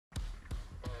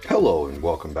Hello and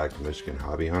welcome back to Michigan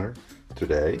Hobby Hunter.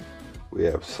 Today we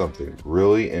have something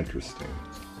really interesting.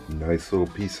 Nice little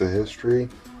piece of history,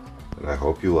 and I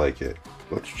hope you like it.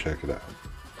 Let's check it out.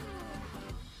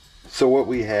 So what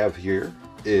we have here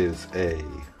is a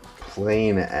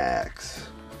plane axe.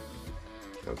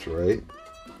 That's right.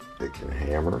 It can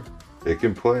hammer, it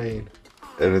can plane,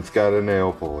 and it's got a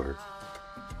nail puller.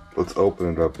 Let's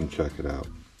open it up and check it out.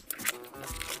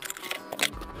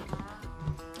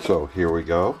 So here we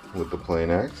go with the plane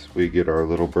axe. We get our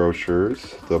little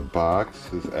brochures. The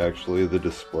box is actually the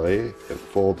display. It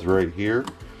folds right here,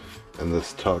 and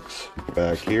this tucks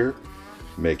back here,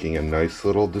 making a nice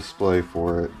little display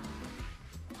for it.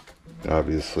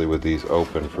 Obviously with these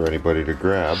open for anybody to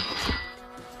grab.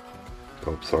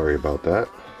 Oh, sorry about that.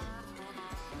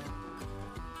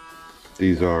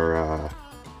 These are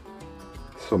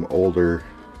some older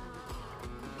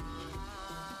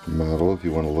model. If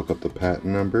you want to look up the patent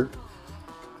number,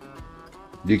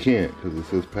 you can't because it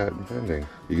says patent pending.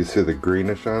 You can see the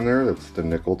greenish on there, that's the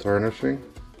nickel tarnishing.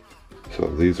 So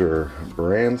these are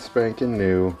brand spanking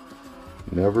new,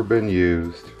 never been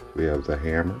used. We have the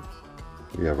hammer,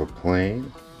 we have a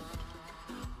plane,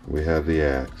 we have the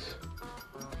axe.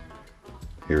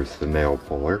 Here's the nail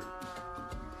puller.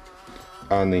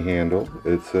 On the handle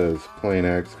it says Plane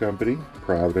Axe Company,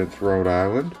 Providence, Rhode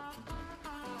Island.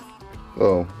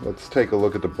 Oh, let's take a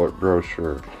look at the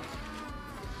brochure.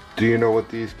 Do you know what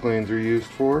these planes are used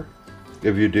for?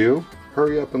 If you do,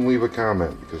 hurry up and leave a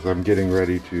comment because I'm getting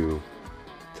ready to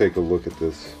take a look at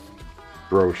this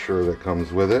brochure that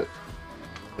comes with it,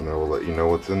 and I will let you know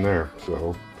what's in there.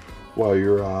 So while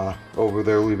you're over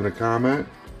there leaving a comment,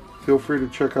 feel free to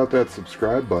check out that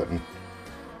subscribe button.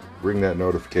 Ring that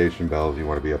notification bell if you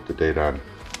want to be up to date on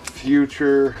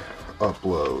future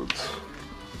uploads.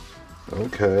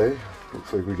 Okay.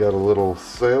 Looks like we got a little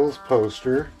sales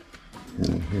poster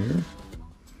in here.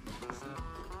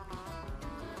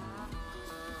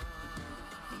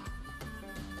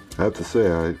 I have to say,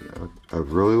 I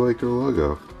really like their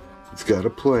logo. It's got a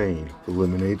plane,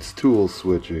 eliminates tool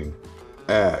switching.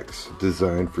 Axe,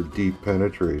 designed for deep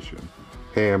penetration.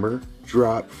 Hammer,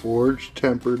 drop forged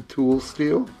tempered tool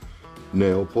steel.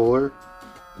 Nail puller,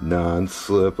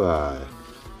 non-slip eye.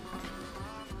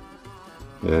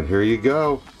 And here you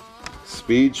go.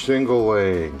 Speed shingle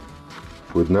laying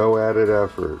with no added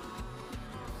effort.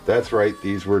 That's right,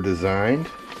 these were designed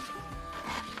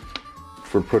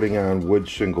for putting on wood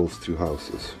shingles to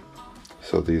houses.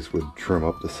 So these would trim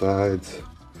up the sides,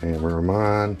 hammer them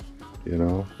on, you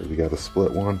know, if you got a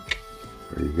split one,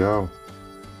 there you go.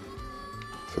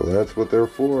 So that's what they're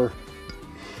for.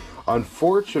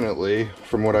 Unfortunately,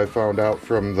 from what I found out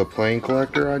from the plane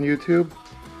collector on YouTube,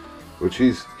 which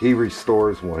he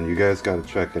restores one. You guys got to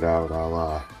check it out.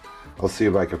 I'll see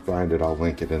if I can find it. I'll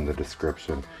link it in the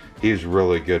description. He's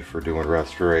really good for doing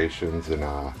restorations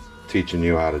and teaching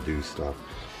you how to do stuff.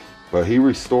 But he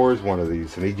restores one of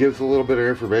these, and he gives a little bit of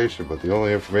information. But the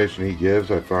only information he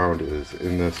gives, I found, is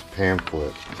in this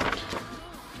pamphlet.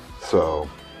 So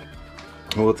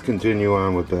let's continue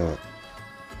on with that.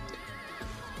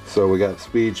 So we got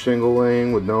speed shingle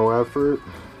laying with no effort.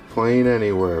 Plane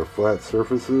anywhere, flat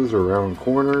surfaces, around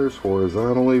corners,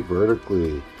 horizontally,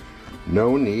 vertically.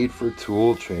 No need for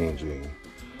tool changing.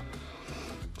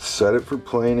 Set it for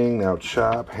planing, now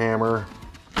chop, hammer,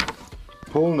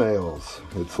 pull nails.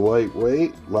 It's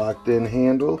lightweight, locked in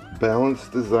handle,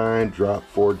 balanced design, drop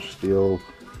forged steel.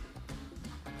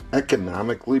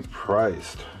 Economically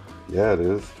priced. Yeah, it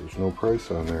is. There's no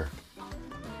price on there.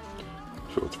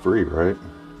 So it's free, right?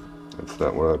 That's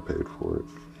not what I paid for it.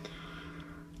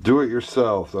 Do it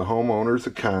yourself, the homeowner's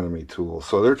economy tool.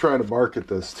 So they're trying to market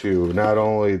this to not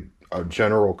only a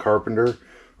general carpenter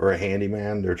or a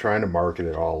handyman, they're trying to market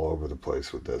it all over the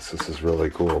place with this. This is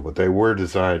really cool, but they were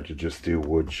designed to just do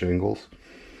wood shingles.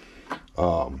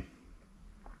 But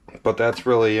that's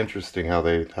really interesting how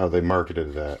they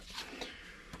marketed that.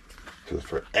 So it's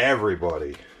for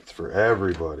everybody. It's for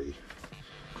everybody.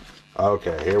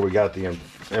 Okay, here we got the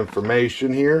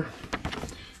information here.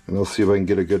 And I'll see if I can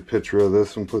get a good picture of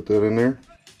this and put that in there.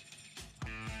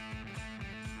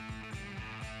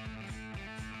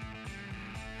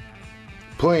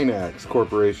 Plane Axe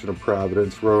Corporation of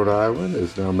Providence, Rhode Island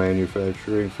is now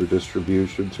manufacturing for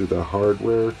distribution to the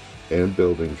hardware and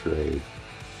building trade.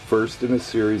 First in a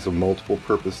series of multiple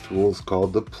purpose tools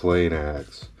called the Plane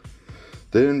Axe.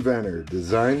 The inventor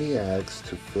designed the axe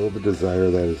to fill the desire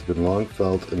that has been long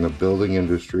felt in the building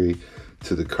industry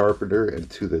to the carpenter and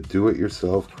to the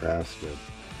do-it-yourself craftsman.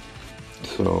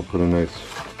 So I'll put a nice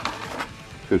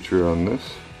picture on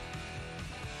this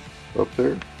up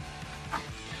there.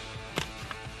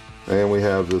 And we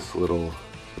have this little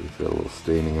So it's got a little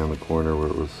staining on the corner where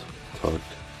it was tucked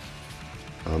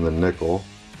on the nickel.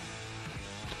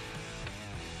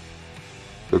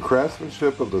 The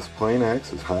craftsmanship of this plain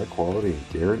axe is high quality and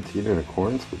guaranteed in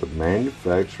accordance with the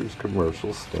manufacturer's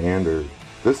commercial standard.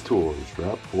 This tool is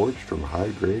drop forged from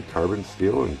high-grade carbon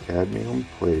steel and cadmium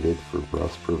plated for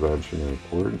rust prevention in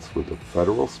accordance with the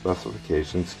federal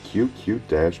specifications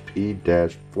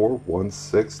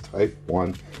QQ-P-416 Type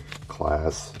 1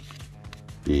 Class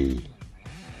B.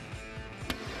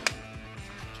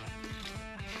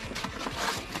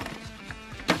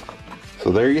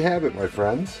 So there you have it, my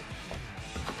friends.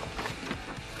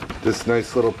 This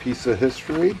nice little piece of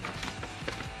history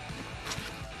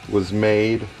was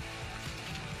made.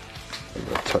 I'm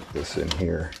going to tuck this in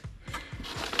here.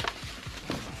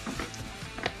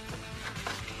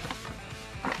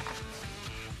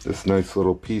 This nice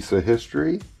little piece of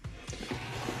history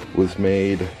was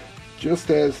made just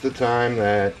as the time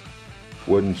that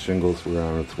wooden shingles were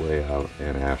on its way out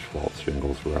and asphalt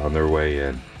shingles were on their way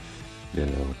in. You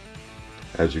know,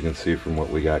 as you can see from what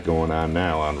we got going on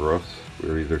now on roofs,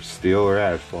 we're either steel or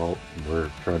asphalt. We're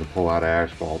trying to pull out of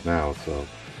asphalt now, so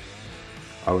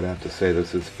I would have to say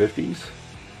this is 50s.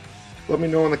 Let me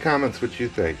know in the comments what you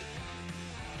think.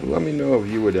 And let me know if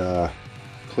you would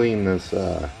clean this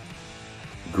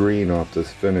green off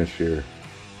this finish here.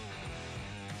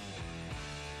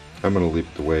 I'm going to leave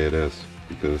it the way it is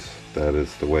because that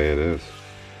is the way it is.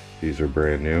 These are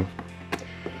brand new.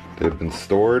 They've been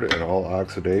stored and all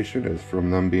oxidation is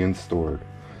from them being stored.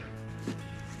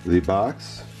 The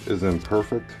box is in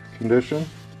perfect condition.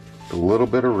 A little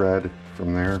bit of red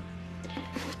from there.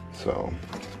 So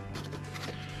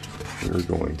we're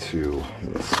going to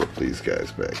slip these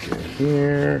guys back in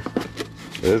here.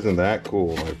 Isn't that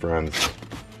cool, my friends?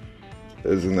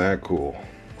 Isn't that cool?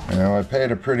 Now, I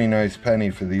paid a pretty nice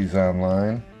penny for these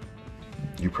online.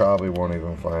 You probably won't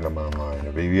even find them online.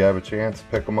 If you have a chance,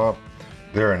 pick them up.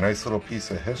 They're a nice little piece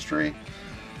of history,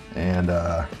 and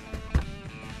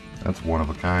that's one of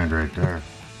a kind right there.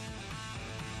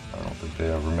 I don't think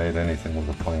they ever made anything with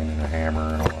a plane and a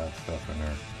hammer and all that stuff in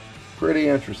there. Pretty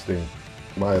interesting,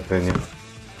 in my opinion.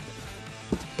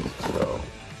 So,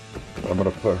 I'm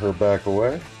going to put her back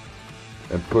away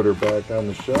and put her back on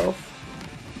the shelf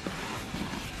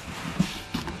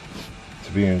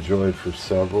to be enjoyed for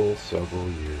several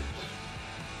years.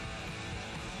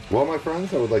 Well, my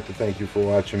friends, I would like to thank you for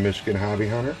watching Michigan Hobby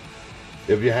Hunter.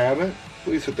 If you haven't,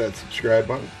 please hit that subscribe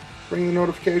button, ring the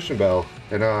notification bell,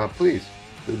 and please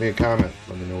leave me a comment.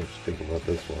 Let me know what you think about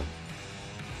this one.